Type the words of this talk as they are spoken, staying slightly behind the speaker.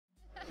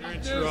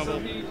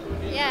trouble.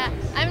 Yeah,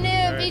 I'm new.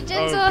 Right. Be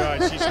gentle. Oh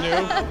God, she's new.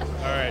 All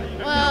right.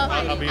 Well,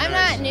 I'll be I'm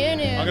nice. not new.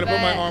 I'm gonna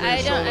put my arm on your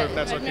shoulder if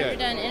that's I've okay. never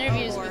done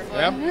interviews before.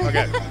 Yeah.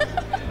 Okay.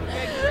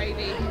 Good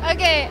gravy.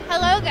 Okay.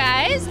 Hello,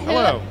 guys.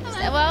 Hello.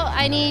 Well,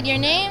 I need your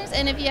names,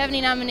 and if you have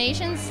any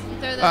nominations,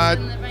 throw those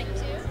in the mic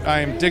too.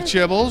 I'm Dick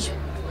Chibbles,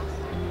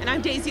 And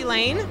I'm Daisy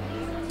Lane.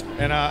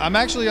 and I'm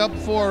actually up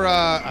for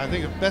I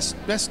think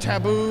best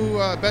taboo,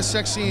 best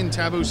sex scene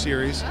taboo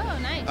series. Oh,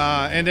 nice.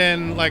 And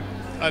then like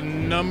a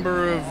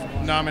number of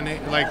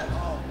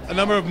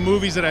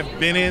movies that I've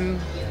been in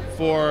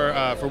for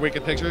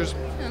Wicked Pictures,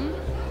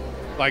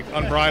 like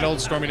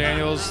Unbridled, Stormy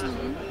Daniels.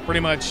 Pretty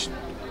much,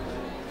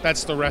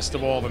 that's the rest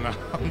of all the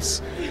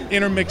noms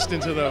intermixed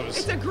into those.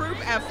 It's a group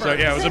effort. So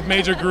yeah, it was a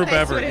major group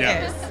That's effort. what it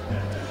Yeah, is.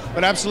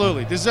 but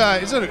absolutely, this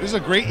is a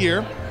great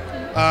year.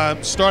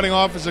 Starting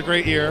off is a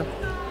great year.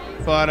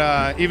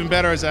 But even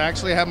better is I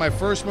actually have my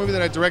first movie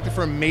that I directed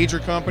for a major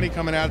company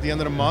coming out at the end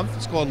of the month.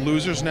 It's called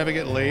Losers Never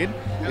Get Laid.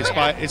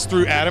 It's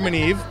through Adam and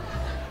Eve.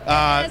 It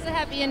has a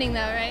happy ending, though,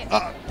 right?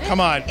 Come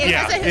on,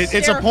 has a it's a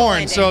hysterical porn,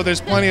 ending. so there's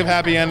plenty of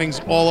happy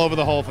endings all over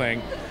the whole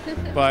thing.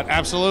 But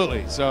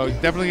absolutely, so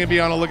definitely gonna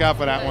be on the lookout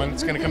for that one.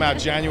 It's gonna come out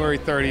January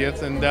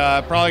 30th, and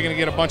probably gonna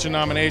get a bunch of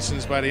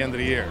nominations by the end of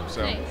the year.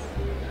 So, Nice.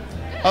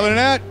 other than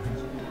that,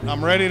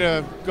 I'm ready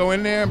to go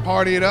in there and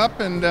party it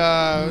up and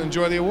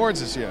enjoy the awards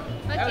this year.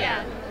 Fuck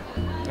yeah.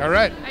 All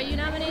right. Are you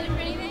nominated for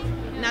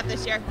anything? Not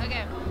this year.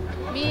 Okay.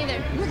 Me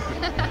either.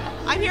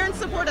 I'm here in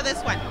support of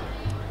this one.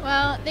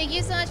 Well, thank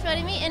you so much for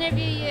letting me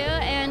interview you,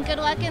 and good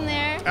luck in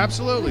there.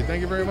 Absolutely.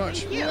 Thank you very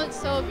much. You look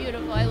so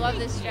beautiful. I love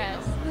this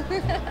dress.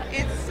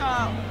 It's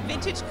a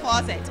vintage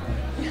closet.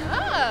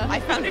 Oh.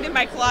 I found it in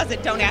my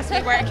closet. Don't ask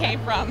me where it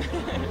came from.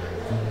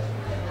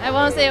 I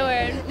won't say a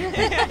word.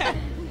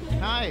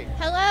 Hi,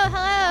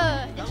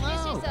 Hello. Introduce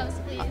Hello. yourselves,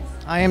 please.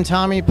 I am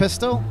Tommy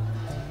Pistol.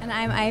 And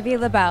I'm Ivy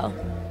LaBelle.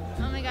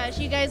 Oh my gosh,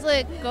 you guys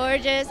look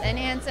gorgeous and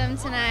handsome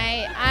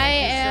tonight. I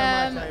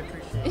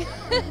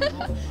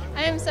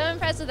am so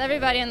impressed with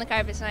everybody on the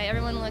carpet tonight.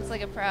 Everyone looks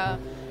like a pro.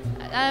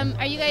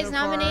 Are you guys So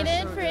far,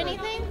 nominated so for good.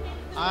 anything?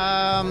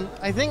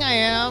 I think I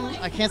am.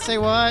 I can't say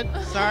what.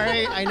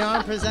 Sorry. I know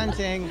I'm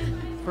presenting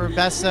for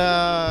best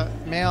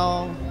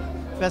male,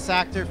 best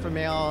actor for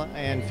male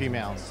and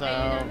female. Are you So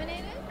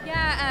nominated?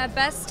 Yeah,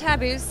 best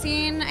taboo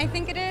scene, I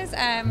think it is.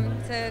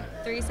 It's a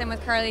threesome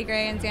with Carly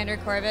Gray and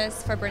Xander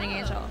Corvus for Burning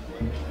Angel.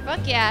 Fuck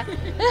yeah.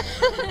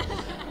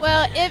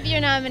 Well, if you're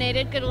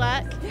nominated, good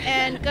luck.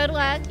 And good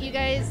luck. You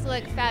guys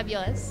look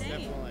fabulous.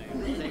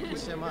 definitely. Thank you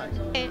so much.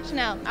 Okay,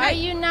 Chanel, are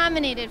you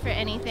nominated for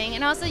anything?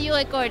 And also, you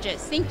look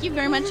gorgeous. Thank you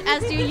very much,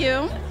 as do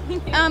you.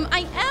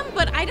 I am,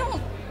 but I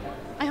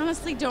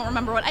honestly don't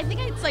remember what. I think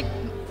it's like,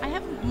 I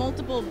have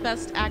multiple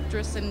Best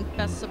Actress and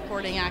Best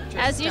Supporting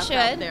Actress As you stuff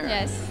out should, there.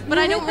 yes. But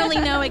I don't really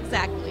know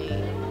exactly.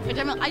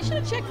 I should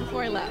have checked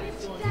before I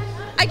left.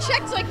 I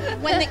checked like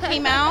when it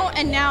came out,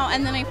 and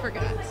then I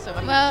forgot. So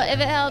Well, if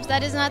it helps,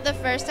 that is not the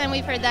first time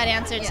we've heard that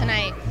answer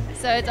tonight.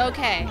 So it's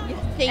okay.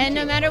 Thank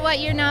No you. matter what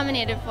you're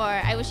nominated for,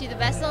 I wish you the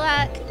best of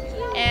luck,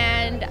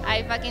 and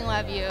I fucking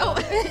love you. Oh,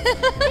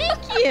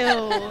 thank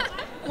you.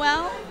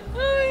 Well,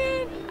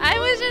 I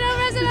wish it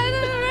over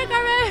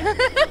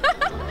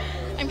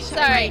I'm shy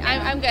Sorry, right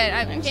now. I'm good.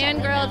 I'm shy right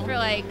fangirled now. for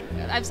like,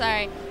 I'm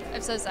sorry.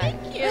 I'm so sorry.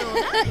 Thank you.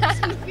 That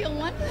makes me feel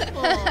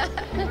wonderful.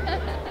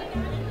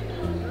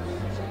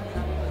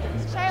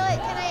 Charlotte,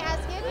 can I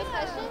ask you a quick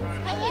question?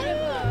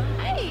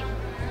 Hi.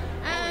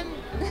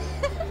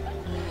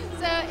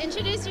 So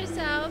introduce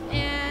yourself,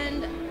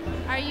 and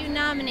are you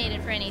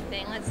nominated for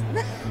anything?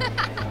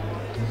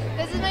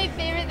 This is my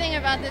favorite thing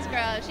about this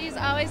girl. She's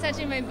always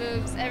touching my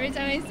boobs every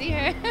time I see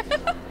her.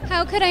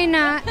 How could I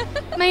not?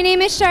 My name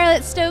is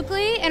Charlotte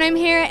Stokely, and I'm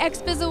here at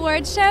XBIZ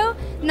Awards Show,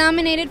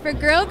 nominated for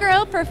Girl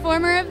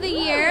Performer of the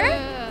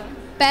Year,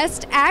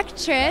 Best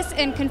Actress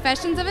in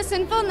Confessions of a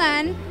Sinful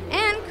Nun,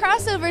 and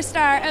Crossover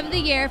Star of the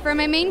Year for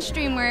my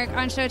mainstream work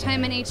on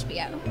Showtime and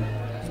HBO.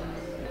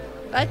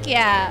 Fuck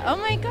yeah. Oh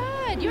my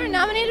god, you were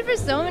nominated for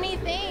so many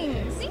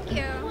things. Thank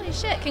you. Holy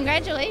shit,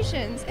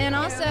 congratulations. And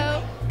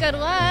also, good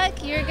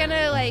luck. You're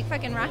gonna like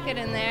fucking rock it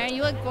in there.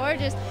 You look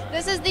gorgeous.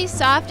 This is the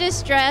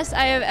softest dress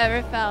I have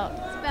ever felt.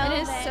 It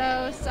is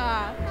so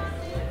soft.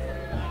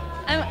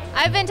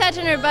 I've been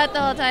touching her butt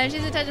the whole time.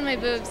 She's been touching my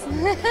boobs.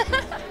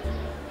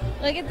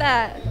 Look at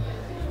that.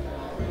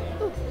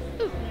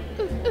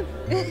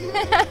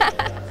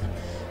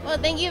 Well,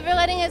 thank you for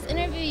letting us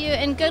interview you,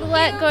 and good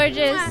luck,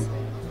 gorgeous.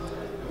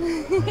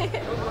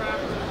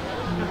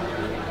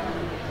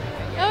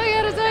 Oh my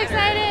god, I'm so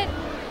excited.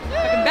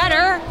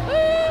 Better.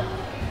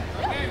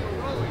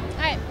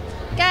 Alright,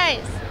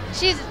 guys,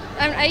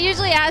 I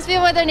usually ask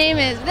people what their name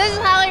is. This is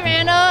Holly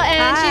Randall,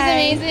 and Hi.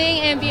 she's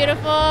amazing and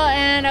beautiful,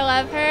 and I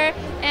love her.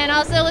 And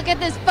also, look at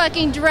this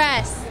fucking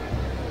dress.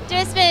 Do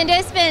a spin, do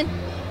a spin.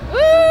 Woo!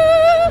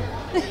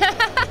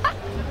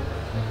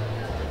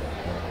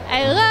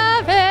 I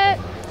love it.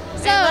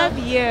 So, I love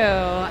you.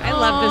 I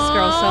love this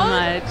girl so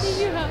much.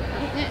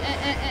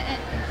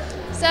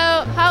 So,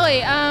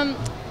 Holly,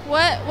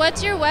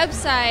 what's your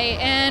website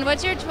and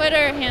what's your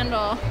Twitter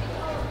handle?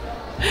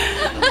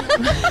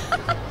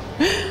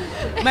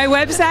 My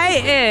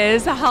website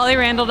is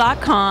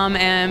hollyrandall.com,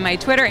 and my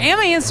Twitter and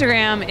my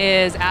Instagram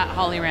is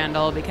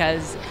 @hollyrandall,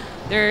 because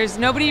there's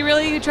nobody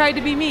really who tried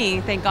to be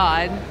me, thank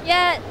God.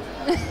 Yet.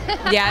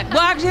 Yeah, well,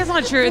 actually, that's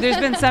not true. There's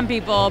been some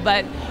people,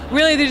 but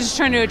really they're just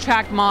trying to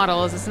attract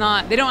models. It's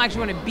not, they don't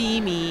actually want to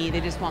be me,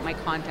 they just want my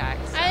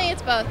contacts. I think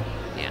it's both.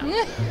 Yeah.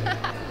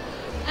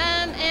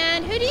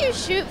 And who do you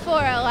shoot for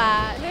a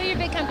lot? Who are your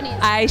big companies?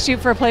 I shoot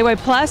for Playboy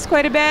Plus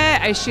quite a bit.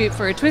 I shoot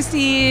for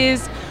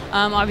Twisties.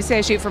 Obviously,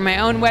 I shoot for my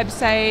own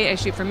website. I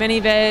shoot for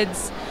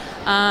ManyVids.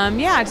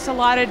 Yeah, just a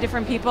lot of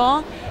different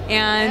people.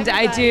 And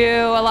I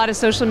do a lot of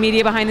social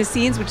media behind the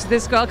scenes, which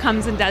this girl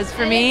comes and does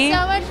for me. It's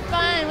so much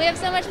fun. We have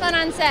so much fun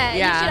on set.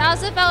 Yeah. You should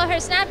also follow her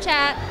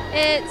Snapchat.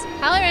 It's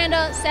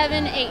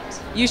hollyrandall78.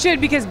 You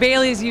should, because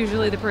Bailey's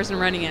usually the person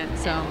running it.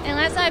 So. And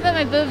last time I put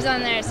my boobs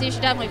on there, so you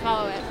should definitely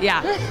follow it.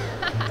 Yeah.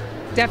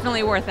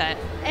 Definitely worth it.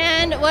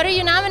 And what are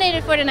you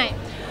nominated for tonight?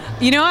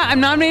 You know what?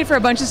 I'm nominated for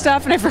a bunch of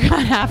stuff, and I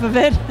forgot half of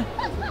it.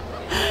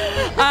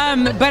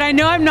 But I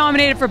know I'm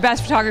nominated for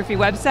Best Photography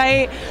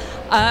Website.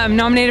 I'm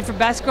nominated for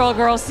Best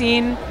Girl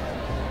Scene.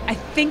 I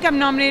think I'm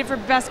nominated for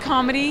Best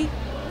Comedy.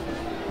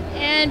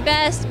 And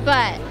Best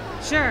Butt.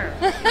 Sure.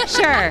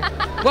 Sure.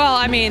 Well,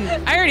 I mean,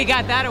 I already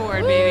got that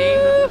award, baby.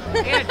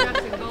 Yeah,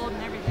 dressed in gold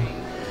and everything.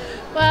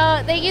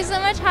 Well, thank you so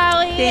much,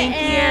 Holly. Thank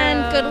you.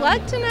 And good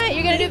luck tonight.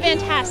 You're going to do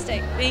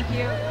fantastic. Thank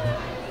you.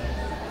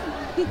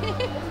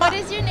 What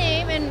is your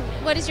name and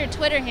what is your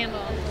Twitter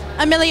handle?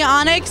 Amelia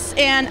Onyx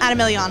and at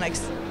Amelia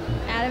Onyx.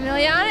 At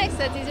Amelia Onyx.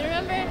 That's easy to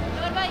remember.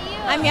 What about you?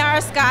 I'm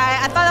Yara Sky.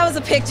 I thought that was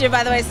a picture,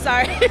 by the way.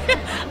 Sorry.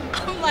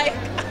 I'm like...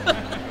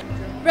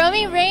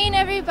 Romy Rayne,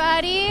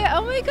 everybody.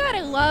 Oh my God,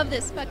 I love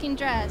this fucking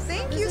dress.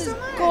 Thank you so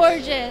much.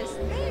 Gorgeous.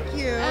 Thank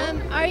you.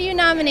 Are you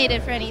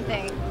nominated for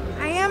anything?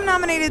 I am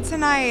nominated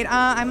tonight.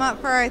 I'm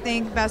up for, I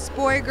think, Best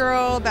Boy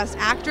Girl, Best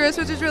Actress,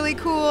 which is really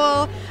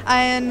cool.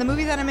 And the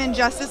movie that I'm in,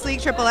 Justice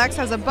League XXX,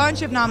 has a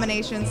bunch of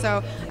nominations,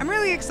 so I'm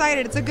really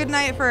excited. It's a good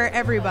night for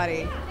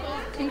everybody.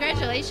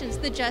 Congratulations.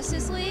 The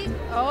Justice League?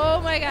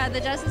 Oh my God, the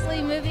Justice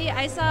League movie.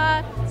 I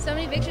saw so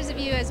many pictures of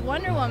you as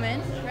Wonder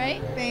Woman,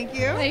 right? Thank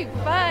you.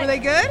 But were they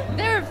good?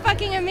 They were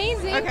fucking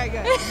amazing. Okay,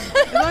 good.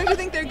 As long as you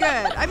think they're good.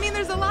 I mean,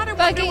 there's a lot of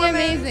Wonder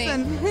Womans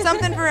and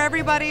something for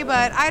everybody,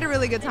 but I had a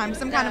really good time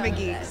because I'm kind of a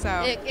geek, so.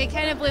 It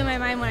kind of blew my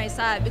mind when I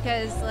saw it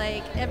because,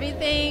 like,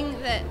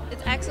 everything that,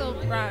 it's Axel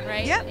Braun,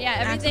 right? Yep. Yeah,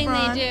 everything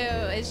they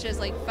do is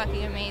just, like,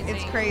 fucking amazing.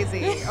 It's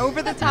crazy.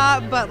 Over the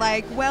top, but,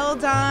 like, well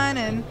done,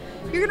 and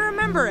you're gonna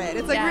remember it.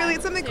 It's like really,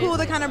 it's something cool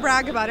to kind of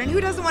brag about. And who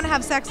doesn't want to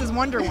have sex as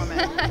Wonder Woman?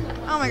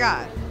 Oh my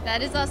God.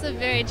 That is also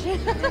very true.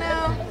 You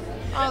know,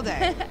 all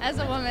day. As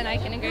a woman, I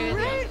can agree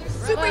with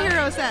you.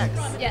 Superhero sex.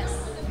 Yes.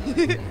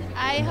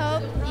 I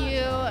hope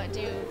you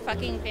do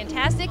fucking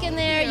fantastic in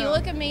there. You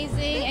look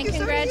amazing, and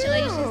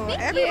congratulations. Thank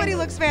Everybody you.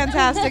 looks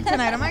fantastic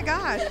tonight. Oh my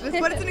gosh.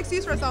 But it's an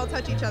excuse for us all to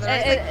touch each other.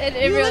 Right?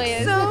 It really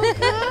is. You look so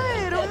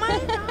good. Oh my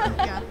God.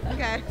 Yeah.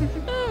 Okay.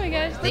 Oh my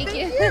gosh. Thank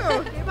you.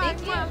 Okay, bye.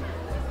 Thank you.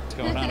 What's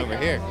going on over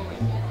here?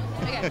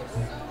 Okay.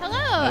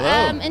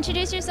 Hello.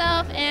 Introduce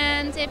yourself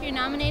and say if you're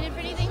nominated for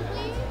anything,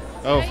 please.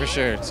 Oh, for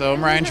sure. So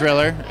I'm Ryan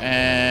Driller,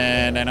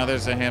 and I know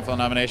there's a handful of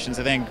nominations.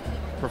 I think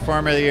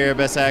Performer of the Year,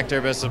 Best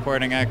Actor, Best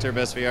Supporting Actor,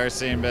 Best VR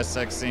Scene, Best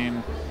Sex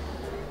Scene.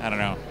 I don't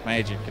know. My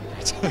agent can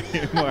tell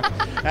you more.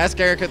 Ask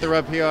Eric at the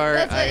Rub PR.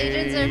 That's what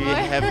agents are for.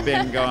 I have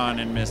been gone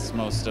and missed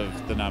most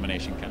of the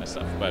nomination kind of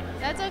stuff, but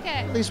That's okay.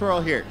 at least we're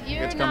all here.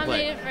 You're Get to come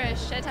play. nominated for a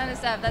shit ton of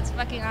stuff. That's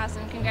fucking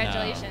awesome.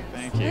 Congratulations. No,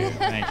 thank you.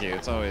 Thank you.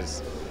 It's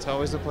always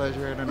a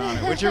pleasure and an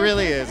honor, which it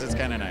really is. It's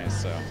kind of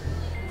nice. So.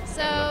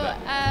 So,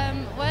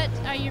 what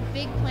are your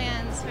big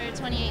plans for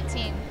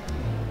 2018?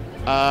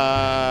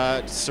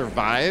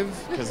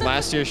 Survive, because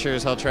last year sure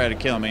as hell tried to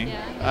kill me.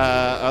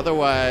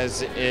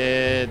 Otherwise,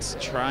 it's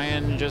try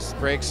and just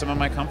break some of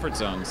my comfort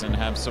zones and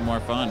have some more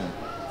fun.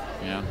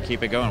 You know,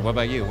 keep it going. What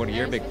about you? What are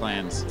your big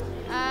plans?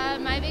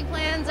 My big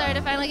plans are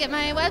to finally get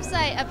my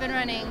website up and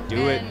running.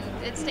 Do it.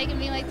 It's taken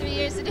me like 3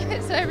 years to do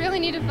it, so I really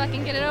need to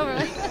fucking get it over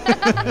with.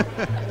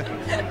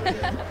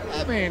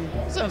 I mean,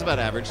 sounds about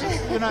average.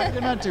 You're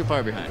not too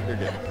far behind. You're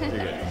good.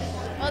 You're good.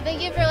 Well,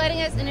 thank you for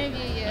letting us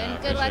interview you, and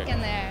good luck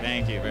in there.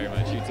 Thank you very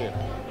much. You too.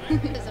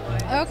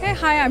 Okay,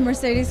 hi, I'm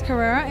Mercedes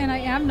Carrera, and I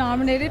am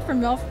nominated for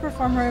MILF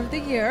Performer of the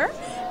Year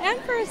and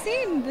for a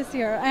scene this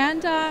year.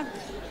 And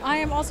I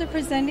am also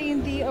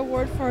presenting the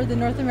award for the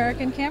North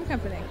American Cam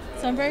Company.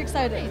 So I'm very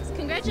excited.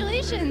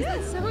 Congratulations.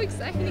 That's so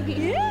exciting.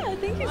 Yeah,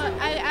 thank you so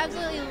much. I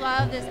absolutely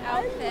love this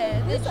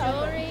outfit. The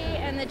jewelry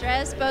and the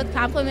dress both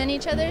complement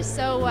each other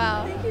so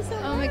well. Thank you so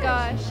much. Oh my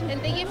gosh. And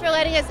thank you for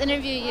letting us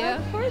interview you.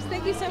 Of course,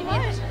 thank you so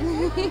much.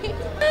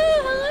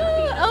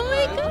 Hello. Oh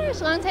my gosh.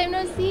 Long time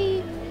no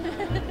see.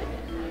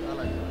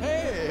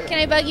 Hey. Can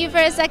I bug you for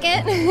a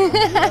second?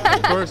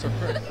 Of course.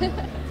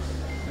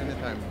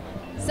 Anytime.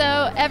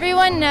 So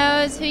everyone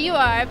knows who you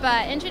are,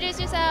 but introduce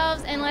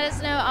yourselves and let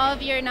us know all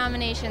of your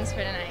nominations for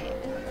tonight.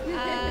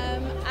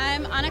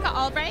 I'm Annika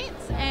Albright,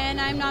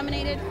 and I'm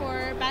nominated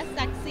for Best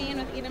Sex Scene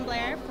with Eden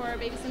Blair for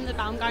Babysitting the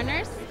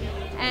Baumgartners,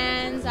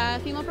 and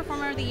Female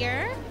Performer of the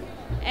Year,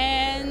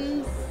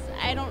 and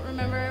I don't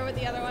remember what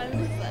the other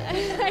ones.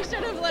 I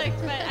should have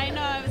looked, but I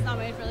know I was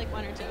nominated for like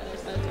one or two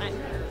others, so it's fine.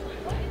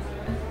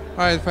 All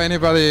right, for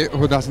anybody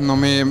who doesn't know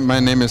me,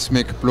 my name is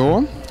Mick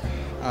Blow.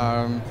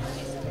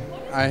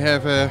 I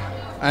have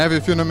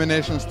a few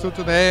nominations too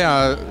today.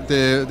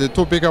 The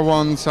two bigger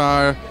ones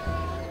are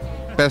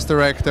Best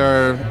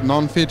Director,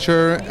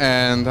 Non-Feature,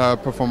 and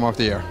Performer of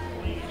the Year.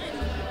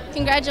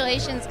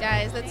 Congratulations,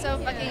 guys. That's so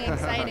fucking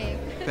exciting.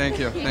 Thank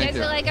you. You Thank guys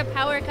you. are like a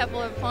power couple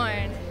of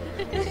porn.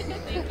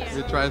 Thank you.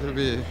 We try to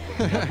be.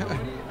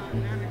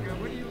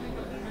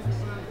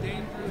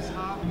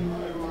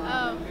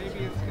 Oh.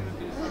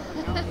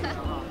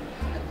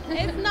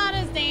 It's not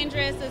as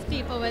dangerous as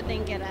people would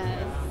think it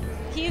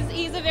is.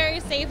 He's a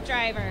very safe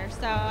driver,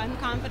 so I'm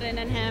confident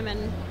in him,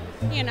 and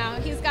you know,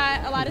 he's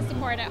got a lot of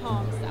support at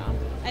home, so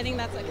I think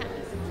that's what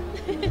counts.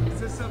 Is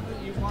this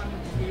something you wanted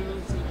to do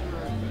since you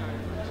were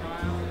a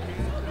child?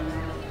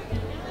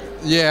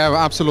 Yeah,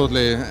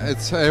 absolutely.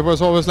 It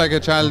was always like a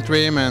child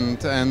dream, and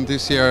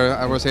this year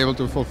I was able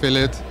to fulfill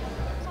it,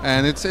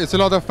 and it's a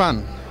lot of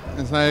fun.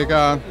 It's like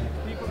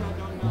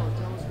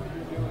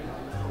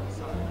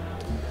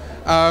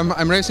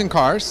I'm racing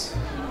cars.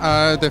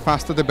 The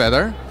faster the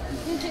better.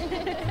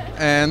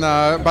 And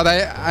but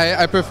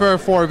I prefer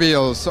four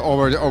wheels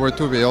over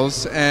two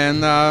wheels,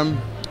 and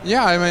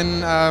yeah, I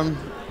mean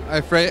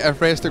I've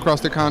raced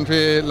across the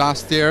country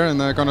last year,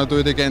 and I'm gonna do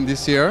it again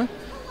this year.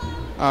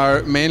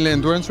 Are mainly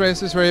endurance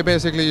races where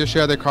basically you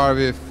share the car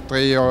with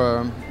three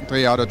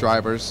other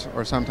drivers,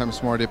 or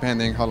sometimes more,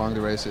 depending how long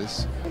the race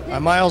is.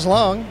 I'm Miles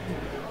Long.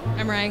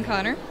 I'm Ryan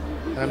Connor.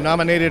 And I'm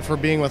nominated for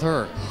being with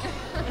her.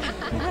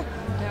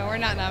 No, we're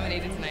not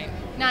nominated tonight.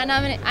 Not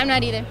nominated. I'm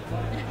not either.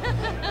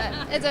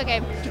 It's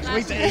okay. Just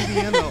wait to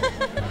ABN though.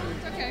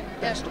 It's okay.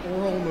 Best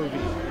oral movie.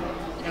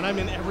 And I'm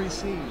in every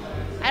scene.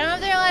 I don't know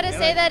if they're allowed to And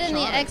say I that in the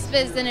shot it.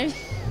 XBIZ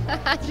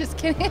interview. Just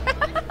kidding.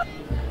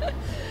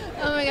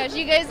 Oh my gosh,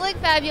 you guys look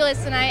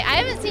fabulous tonight. I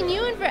haven't seen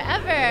you in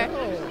forever.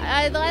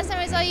 The last time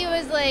I saw you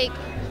was like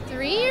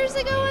 3 years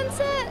ago on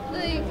set.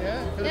 Like,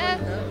 yeah.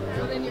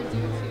 Well, then you're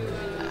due to.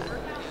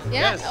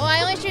 Yeah. Yes. Well,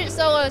 I only shoot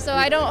solo, so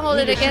I don't hold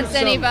it You should against shoot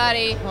some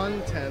anybody.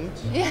 Content.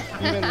 Yeah.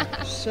 Even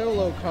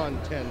solo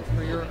content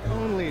for your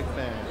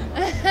OnlyFans.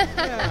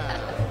 Yeah.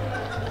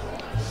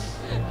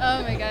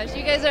 Oh my gosh,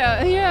 you guys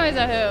are. You're always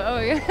a who. Oh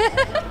my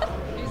god.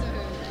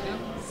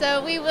 So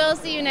we will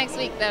see you next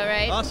week, though,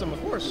 right? Awesome, of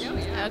course.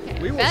 Okay.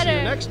 We will Better. see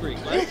you next week,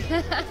 right?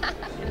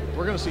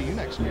 We're going to see you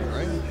next week,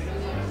 right?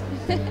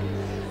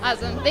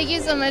 Awesome. Thank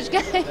you so much,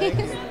 guys.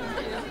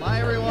 Bye,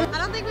 everyone. I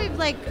don't think we've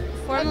like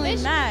formally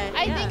met.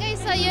 I think I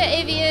saw you at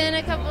Avian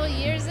a couple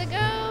years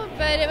ago,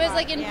 but it was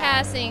like in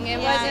passing. It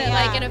Yeah, wasn't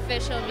yeah. like an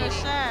official meeting.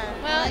 sure.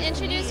 Well, Nice to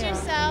introduce meet you.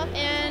 yourself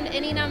and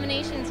any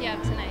nominations you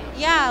have tonight.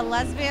 Yeah,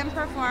 lesbian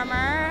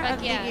performer Fuck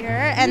of yeah. the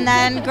year, and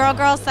then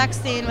girl sex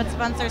scene with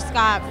Spencer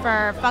Scott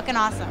for fucking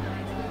awesome.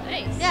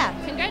 Nice. Yeah.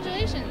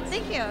 Congratulations.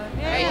 Thank you. Are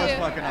Yeah, you?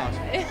 fucking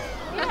awesome.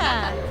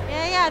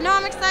 yeah. No,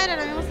 I'm excited.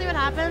 I mean, we'll see what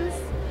happens.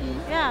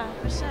 Yeah,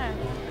 for sure.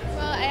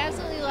 Well, I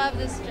absolutely love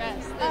this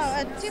dress. This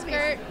Oh, a two-piece.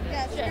 skirt,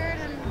 Yeah, skirt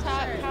and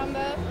top shirt. combo.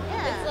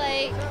 Yeah. It's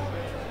like,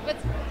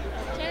 what's,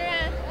 turn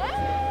around.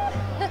 Ah!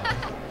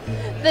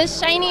 The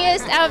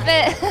shiniest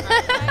outfit.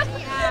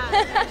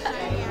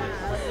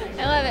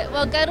 I love it.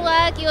 Well, good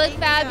luck. You look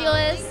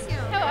fabulous.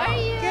 How are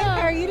you? Good.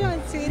 How are you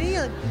doing, sweetie? You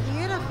look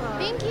beautiful.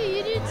 Thank you.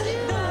 You do too.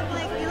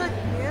 You look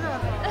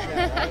beautiful.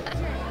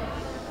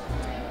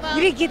 Well,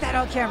 You didn't get that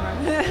on camera.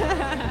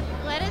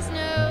 let us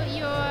know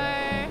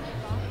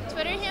your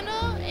Twitter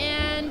handle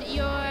and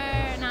your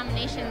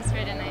nominations for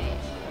tonight.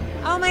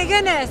 Oh my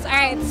goodness. All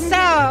right.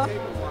 So,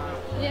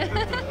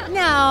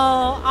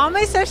 no, all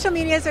my social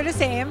medias are the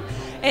same.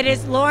 It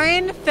is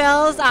Lauren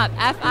Fills Up.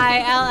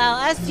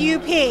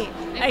 FILLSUP.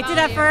 I did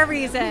that for a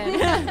reason.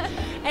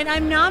 And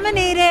I'm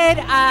nominated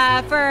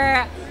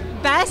for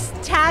Best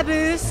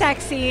Taboo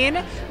Sex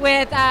Scene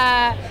with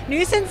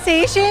New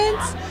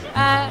Sensations.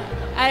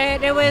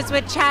 It was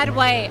with Chad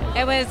White.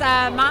 It was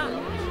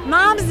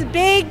Mom's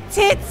Big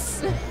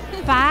Tits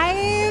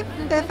 5,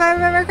 if I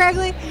remember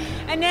correctly.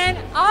 And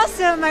then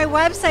also my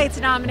website's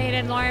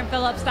nominated,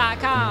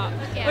 laurenphillips.com,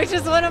 which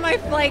is one of my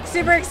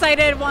super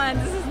excited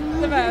ones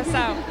the most. So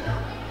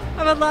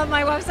I would love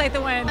my website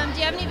to win. Do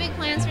you have any big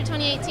plans for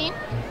 2018?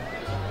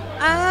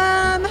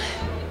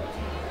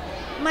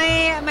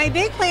 My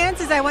big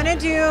plans is I would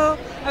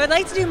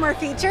like to do more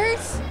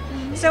features.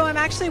 So I'm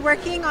actually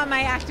working on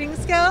my acting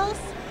skills.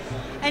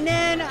 And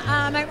then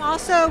I'm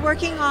also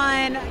working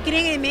on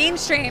getting it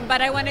mainstream,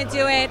 but I want to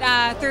do it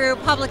through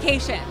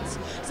publications.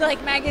 So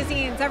like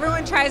magazines,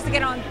 everyone tries to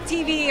get on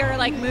TV or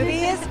like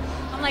movies.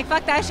 I'm like,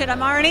 fuck that shit,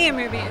 I'm already in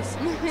movies.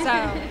 So.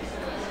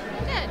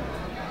 Good.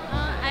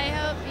 Well, I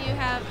hope you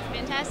have a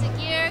fantastic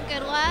year.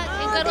 Good luck.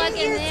 And good luck thank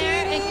in you,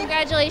 there. sweetie. And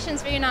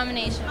congratulations for your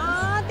nomination.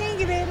 Oh, thank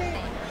you, baby.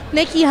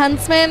 Nikki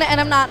Huntsman, and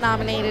I'm not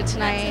nominated Not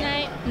tonight.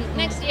 tonight.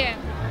 Next year.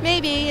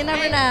 Maybe, you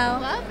never know.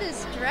 Love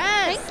this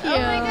dress. Thank you. Oh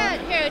my god.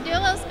 Here, do a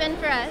little spin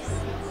for us.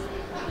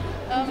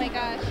 Oh my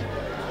gosh.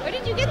 Where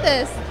did you get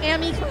this?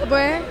 Amy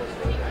Clubwear.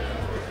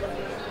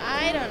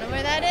 I don't know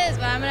where that is,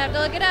 but I'm gonna have to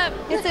look it up.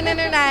 It's an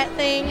internet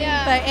thing,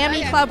 Yeah, but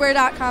okay.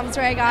 AmyClubwear.com is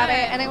where I got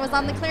Alright. it, and it was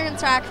on the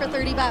clearance rack for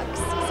 $30.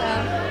 So,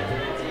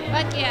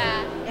 Fuck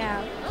yeah.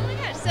 yeah. Oh my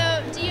gosh.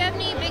 So, do you have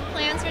any big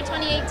plans for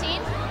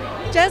 2018?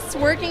 Just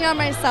working on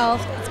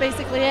myself. That's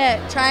basically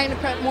it. Trying to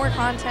put more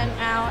content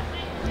out.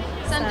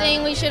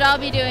 Something we should all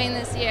be doing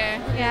this year.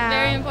 Yeah.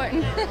 Very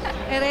important.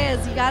 It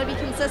is. You got to be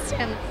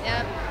consistent.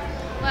 Yep.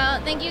 Well,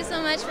 thank you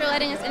so much for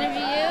letting us interview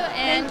you,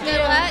 and Thank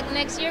good you. luck.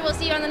 Next year, we'll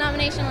see you on the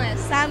nomination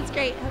list. Sounds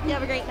great. Hope you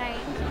have a great night.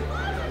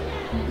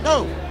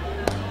 No.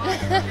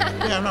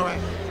 Yeah, I'm all right.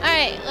 All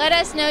right, let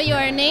us know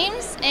your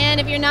names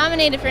and if you're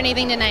nominated for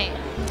anything tonight.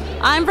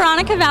 I'm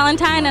Veronica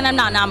Valentine, and I'm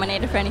not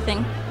nominated for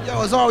anything.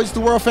 Yo, as always, the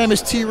world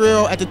famous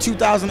T-Real at the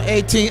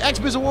 2018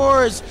 XBIZ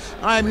Awards.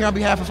 I am here on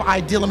behalf of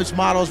Ideal Image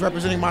Models,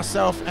 representing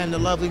myself and the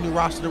lovely new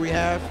roster that we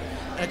have,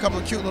 and a couple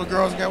of cute little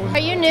girls we got with Are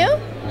me. you new?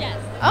 Yes.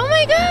 Oh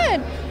my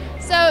god.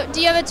 So, do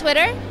you have a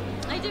Twitter?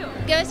 I do.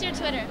 Give us your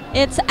Twitter.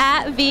 It's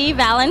at V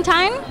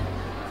Valentine.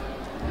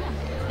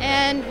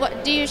 And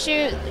what do you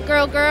shoot?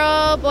 Girl,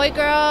 girl, boy,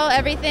 girl,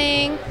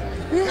 everything?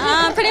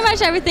 Pretty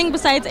much everything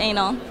besides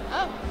anal.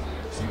 Oh,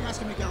 So you guys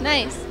can make out.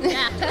 nice.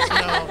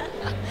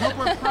 Help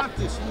her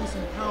practice. She needs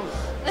some help.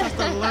 She has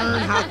to learn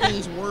how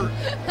things work.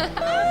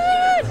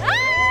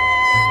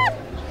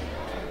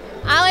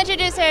 I'll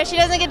introduce her. She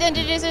doesn't get to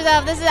introduce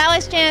herself. This is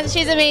Alex Chance.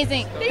 She's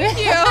amazing. Thank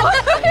you.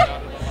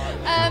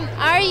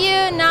 Are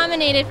you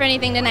nominated for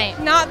anything tonight?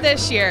 Not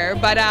this year,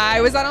 but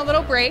I was on a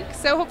little break,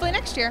 so hopefully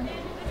next year.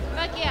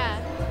 Fuck yeah.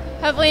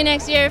 Hopefully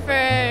next year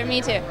for me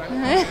too.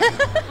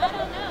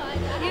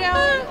 You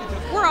know,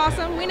 we're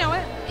awesome. We know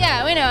it.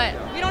 Yeah, we know it.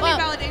 We don't Well,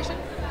 need validation.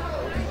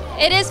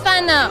 It is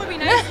fun though. It would be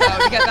nice though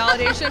to get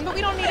validation, but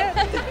we don't need it.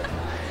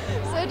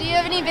 So do you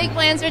have any big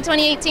plans for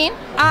 2018?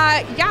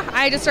 Yeah,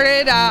 I just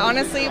started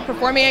honestly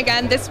performing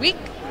again this week,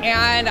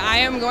 and I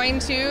am going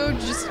to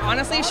just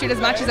honestly shoot as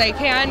much as I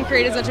can,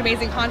 create as much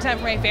amazing content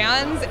for my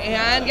fans,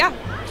 and yeah,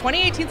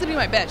 2018 is gonna be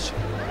my bitch.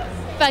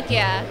 Fuck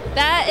yeah.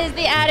 That is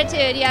the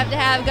attitude you have to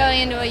have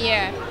going into a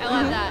year. I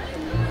love that.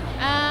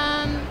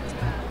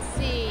 Let's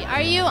see.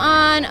 Are you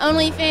on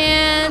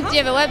OnlyFans? Do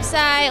you have a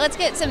website? Let's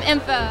get some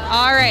info.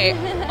 All right.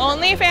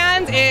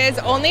 OnlyFans is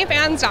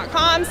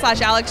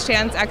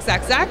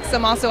onlyfans.com/AlexChanceXXX.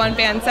 I'm also on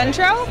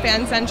FanCentro,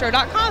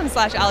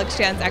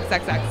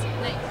 fancentro.com/AlexChanceXXX.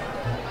 Nice.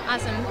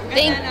 Awesome. And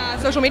then,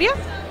 social media?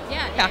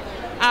 Yeah.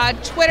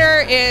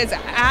 Twitter is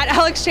at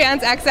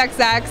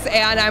AlexChanceXXX,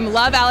 and I'm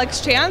Love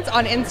Alex Chance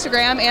on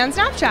Instagram and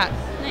Snapchat.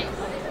 Nice.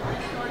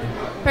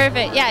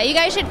 Perfect. Yeah, you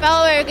guys should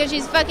follow her because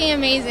she's fucking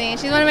amazing.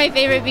 She's one of my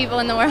favorite people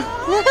in the world.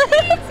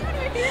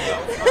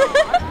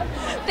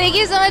 Thank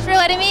you so much for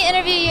letting me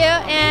interview you.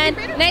 And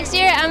next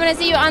year, I'm going to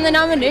see you on the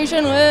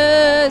nomination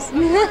list.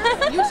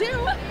 You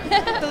too.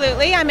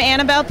 Absolutely. I'm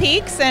Annabelle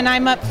Peaks, and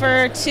I'm up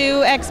for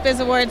 2 XBIZ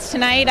Awards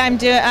tonight.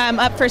 I'm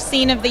up for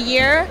Scene of the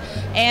Year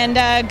and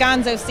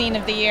Gonzo Scene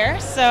of the Year.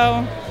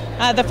 So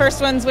the first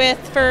one's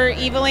for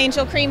Evil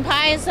Angel Cream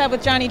Pies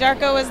with Johnny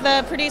Darko as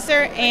the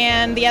producer,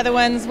 and the other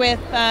one's with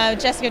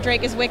Jessica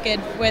Drake as Wicked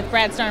with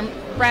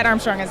Brad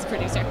Armstrong as the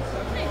producer.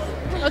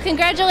 Well,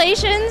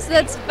 congratulations.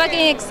 That's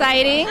fucking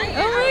exciting. Oh my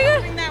God.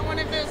 Hoping that one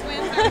of those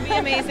wins. That would be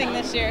amazing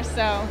this year.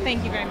 So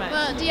thank you very much.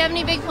 Well, do you have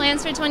any big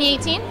plans for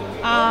 2018?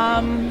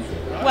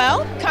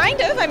 Well,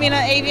 kind of. I mean,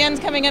 AVN's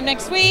coming up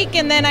next week,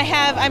 and then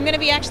I'm going to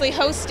be actually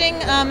hosting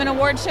an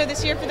award show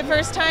this year for the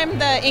first time.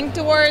 The Inked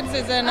Awards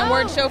is an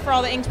award show for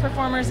all the inked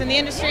performers in the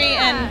industry,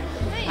 and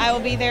I will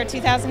be their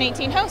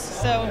 2018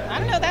 host. So I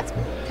don't know. That's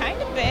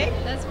kind of big.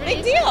 That's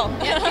big deal.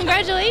 Yeah,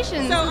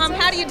 congratulations. So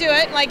how do you do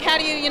it? Like, how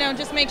do you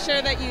just make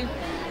sure that you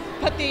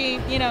put the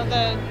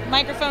the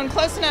microphone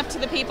close enough to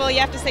the people? You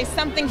have to say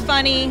something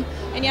funny,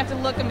 and you have to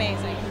look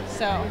amazing.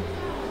 So.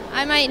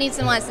 I might need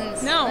some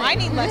lessons. No, I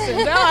need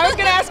lessons. No, I was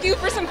going to ask you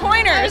for some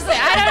pointers.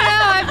 I don't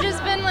know. I've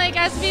just been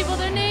asking people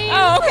their names.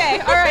 Oh,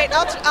 okay. All right.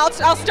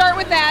 I'll start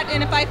with that,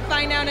 and if I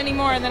find out any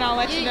more, then I'll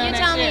let you know You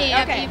next tell me year.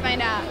 after Okay. you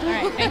find out. All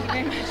right. Thank you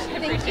very much. I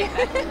appreciate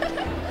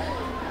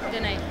that.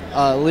 Good night.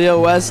 Leo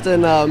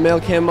Weston, Male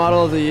Cam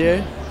Model of the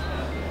Year.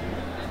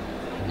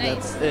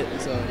 Nice. That's it.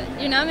 So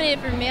You're nominated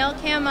for Male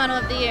Cam Model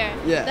of the Year.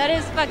 Yeah. That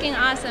is fucking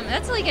awesome.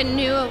 That's like a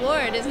new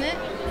award, isn't it?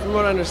 from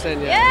what I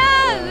understand, yeah.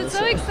 Yeah, that's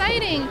so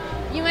exciting.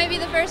 You might be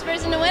the first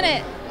person to win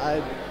it. I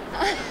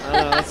don't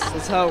know.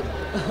 That's how.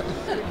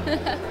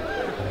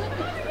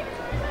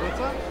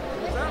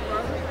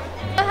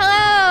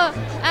 Hello.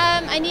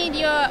 I need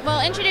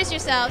introduce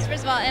yourselves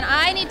first of all, and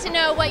I need to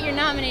know what you're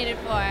nominated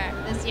for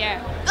this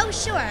year. Oh,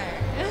 sure.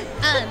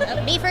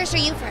 Me first or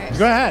you first?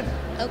 Go ahead.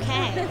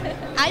 Okay.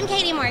 I'm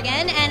Katie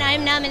Morgan, and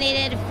I'm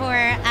nominated for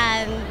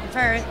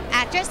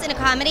actress in a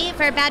comedy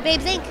for Bad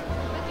Babes Inc.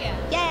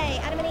 Yay,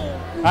 Adam and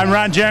Eve. I'm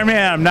Ron Jeremy,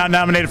 and I'm not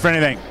nominated for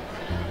anything.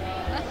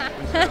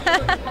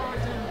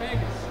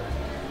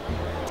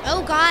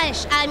 Oh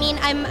gosh, I mean,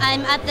 I'm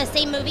up. The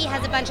same movie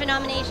has a bunch of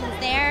nominations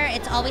there.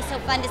 It's always so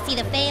fun to see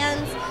the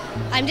fans.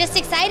 I'm just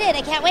excited.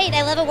 I can't wait.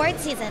 I love award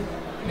season.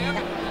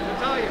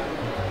 Natalia.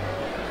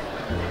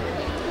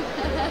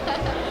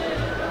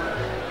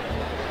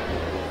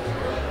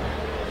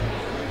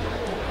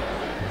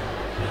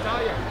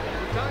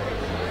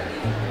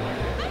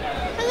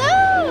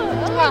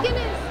 Hello. Oh my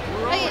goodness.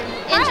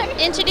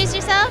 Okay, introduce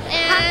yourself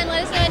and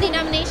let us know any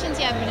nominations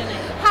you have for tonight.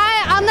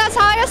 Hi, I'm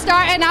Natalia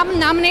Starr, and I'm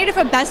nominated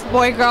for Best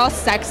Boy Girl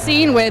Sex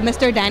Scene with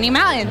Mr. Danny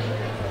Mountain.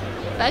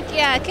 Fuck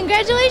yeah.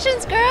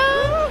 Congratulations,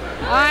 girl.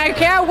 I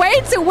can't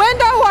wait to win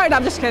the award.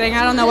 I'm just kidding.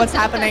 I don't know what's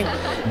happening.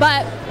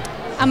 But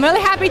I'm really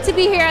happy to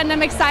be here, and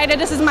I'm excited.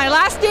 This is my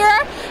last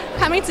year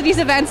coming to these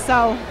events,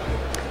 so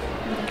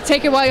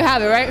take it while you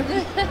have it, right?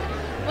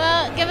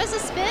 Well, give us a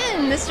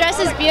spin. This dress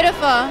is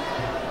beautiful.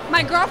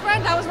 My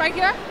girlfriend that was right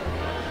here,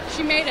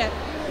 she made it.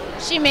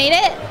 She made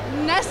it?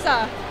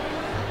 Nessa.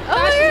 Oh,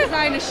 fashion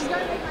designer. She's going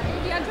to make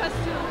my dress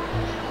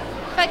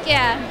too. Fuck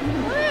yeah.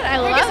 What? I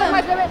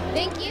love it.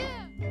 Thank you.